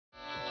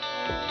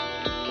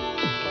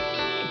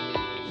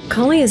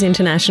Colliers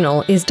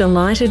International is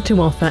delighted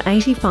to offer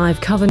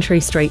 85 Coventry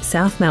Street,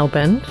 South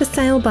Melbourne for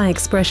sale by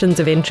expressions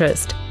of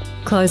interest,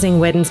 closing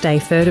Wednesday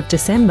 3rd of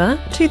December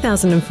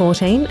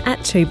 2014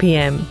 at 2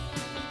 p.m.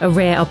 A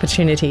rare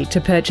opportunity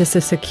to purchase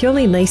a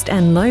securely leased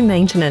and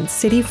low-maintenance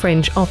city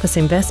fringe office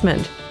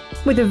investment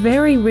with a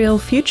very real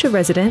future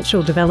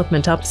residential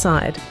development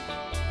upside.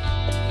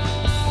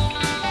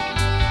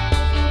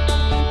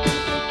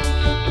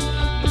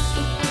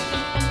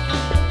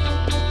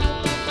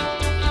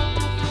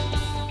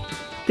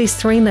 This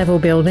three-level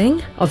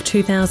building of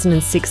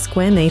 2,006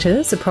 square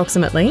metres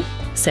approximately,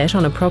 set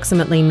on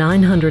approximately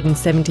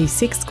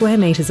 976 square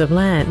metres of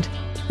land,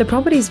 the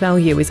property's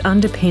value is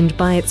underpinned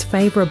by its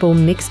favourable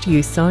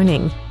mixed-use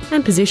zoning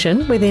and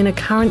position within a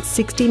current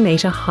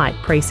 60-metre height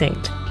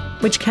precinct,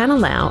 which can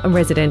allow a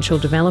residential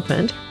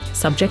development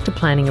subject to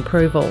planning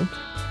approval.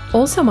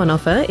 Also on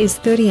offer is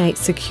 38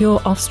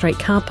 secure off-street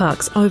car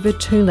parks over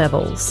 2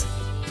 levels.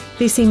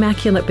 This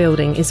immaculate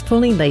building is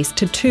fully leased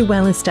to two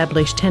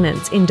well-established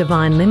tenants in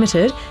Divine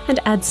Limited and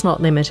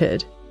Adslot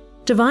Limited.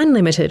 Divine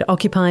Limited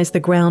occupies the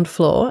ground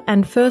floor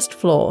and first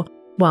floor,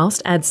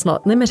 whilst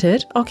Adslot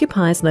Limited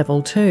occupies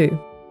level 2.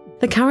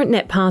 The current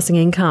net passing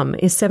income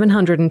is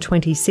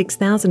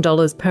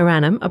 $726,000 per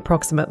annum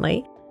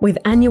approximately, with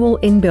annual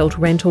inbuilt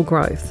rental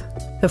growth.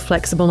 The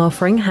flexible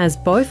offering has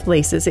both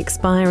leases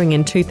expiring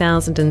in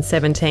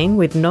 2017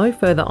 with no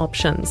further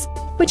options,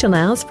 which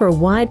allows for a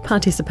wide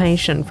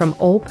participation from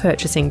all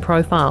purchasing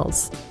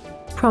profiles.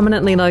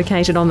 Prominently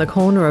located on the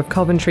corner of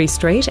Coventry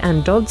Street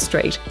and Dodd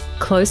Street,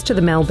 close to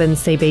the Melbourne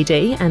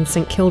CBD and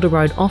St Kilda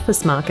Road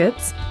office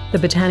markets, the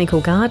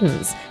Botanical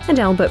Gardens and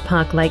Albert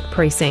Park Lake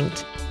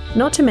precinct.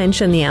 Not to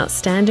mention the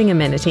outstanding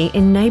amenity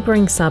in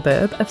neighbouring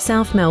suburb of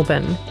South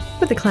Melbourne.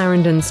 With the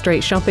Clarendon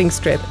Street shopping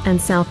strip and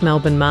South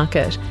Melbourne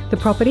market, the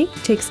property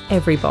ticks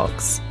every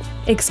box.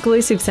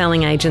 Exclusive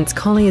selling agents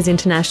Colliers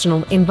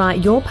International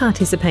invite your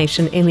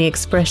participation in the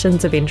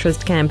Expressions of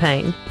Interest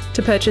campaign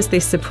to purchase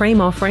this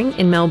supreme offering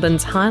in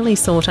Melbourne's highly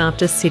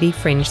sought-after city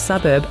fringe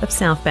suburb of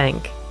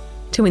Southbank.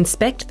 To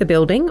inspect the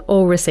building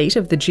or receipt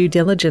of the due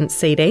diligence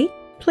CD,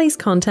 please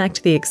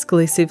contact the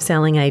exclusive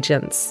selling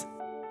agents.